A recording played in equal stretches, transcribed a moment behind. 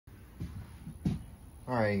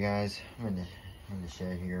Alright guys, I'm in the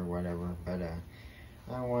shed here or whatever, but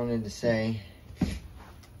I wanted to say,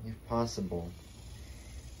 if possible,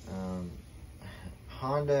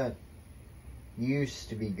 Honda used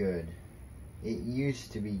to be good. It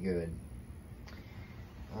used to be good.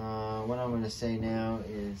 What I'm going to say now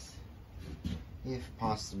is, if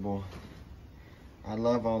possible, I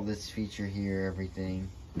love all this feature here,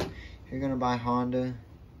 everything. If you're going to buy Honda,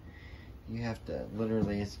 you have to,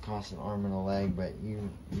 literally, it's cost an arm and a leg, but you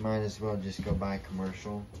might as well just go buy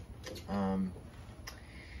commercial.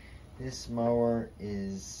 This mower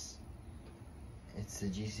is, it's the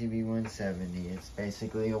GCB 170. It's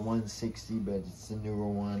basically a 160, but it's the newer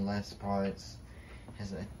one, less parts,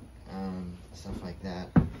 has a, stuff like that.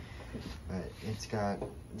 But it's got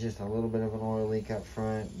just a little bit of an oil leak up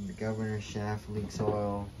front. The governor shaft leaks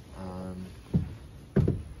oil.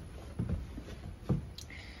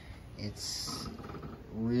 It's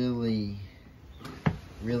really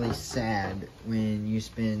sad when you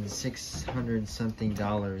spend $600 something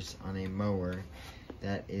on a mower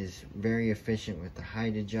that is very efficient with the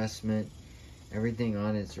height adjustment. Everything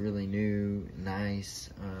on it's really new, nice.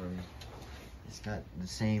 It's got the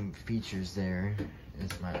same features there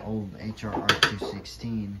as my old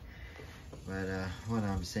HRR216. But what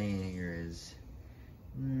I'm saying here is,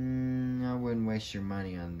 I wouldn't waste your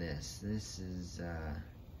money on this. This is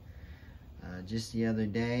just the other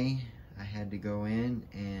day, I had to go in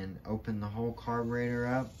and open the whole carburetor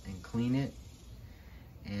up and clean it,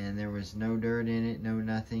 and there was no dirt in it, no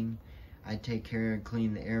nothing. I take care of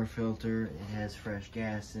clean the air filter. It has fresh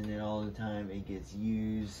gas in it all the time. It gets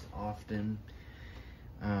used often.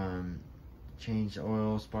 Change the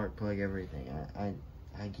oil, spark plug, everything.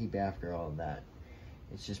 I keep after all of that.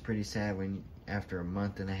 It's just pretty sad when after a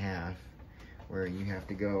month and a half where you have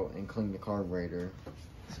to go and clean the carburetor.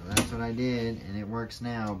 So that's what I did, and it works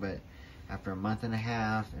now, but after a month and a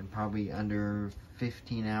half and probably under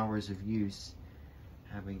 15 hours of use,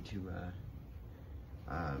 having to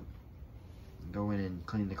go in and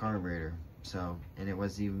clean the carburetor. So, and it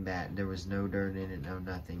wasn't even bad. There was no dirt in it, no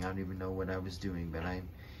nothing. I don't even know what I was doing, but I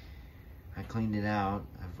cleaned it out.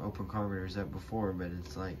 I've opened carburetors up before, but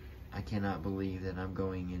it's like, I cannot believe that I'm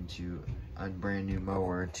going into a brand new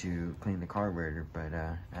mower to clean the carburetor, but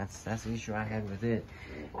that's the issue I had with it.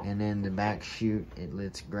 And then the back chute, it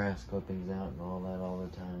lets grass clippings out and all that all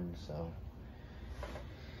the time. So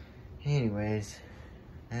anyways,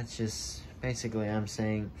 that's just basically, I'm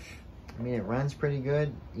saying, I mean, it runs pretty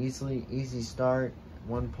good, easy start,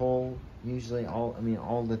 one pull, usually all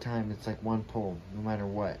the time it's like one pull, no matter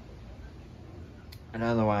what. And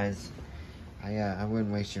otherwise, I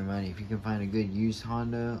wouldn't waste your money. If you can find a good used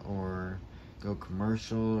Honda, or go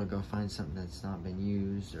commercial, or go find something that's not been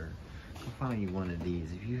used, or go find you one of these.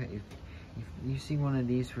 If you see one of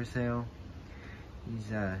these for sale,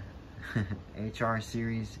 these HR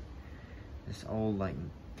series, this old like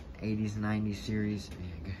 80s 90s series,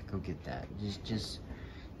 yeah, go get that. Just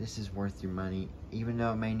this is worth your money. Even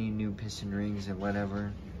though it may need new piston rings and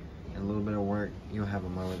whatever, and a little bit of work, you'll have a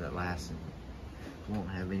mower that lasts. Won't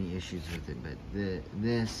have any issues with it. But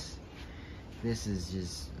this is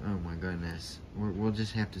just, oh my goodness, we'll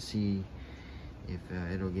just have to see if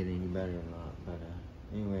it'll get any better or not. But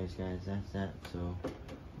anyways guys, that's that. So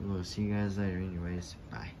we'll see you guys later. Anyways,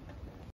 bye.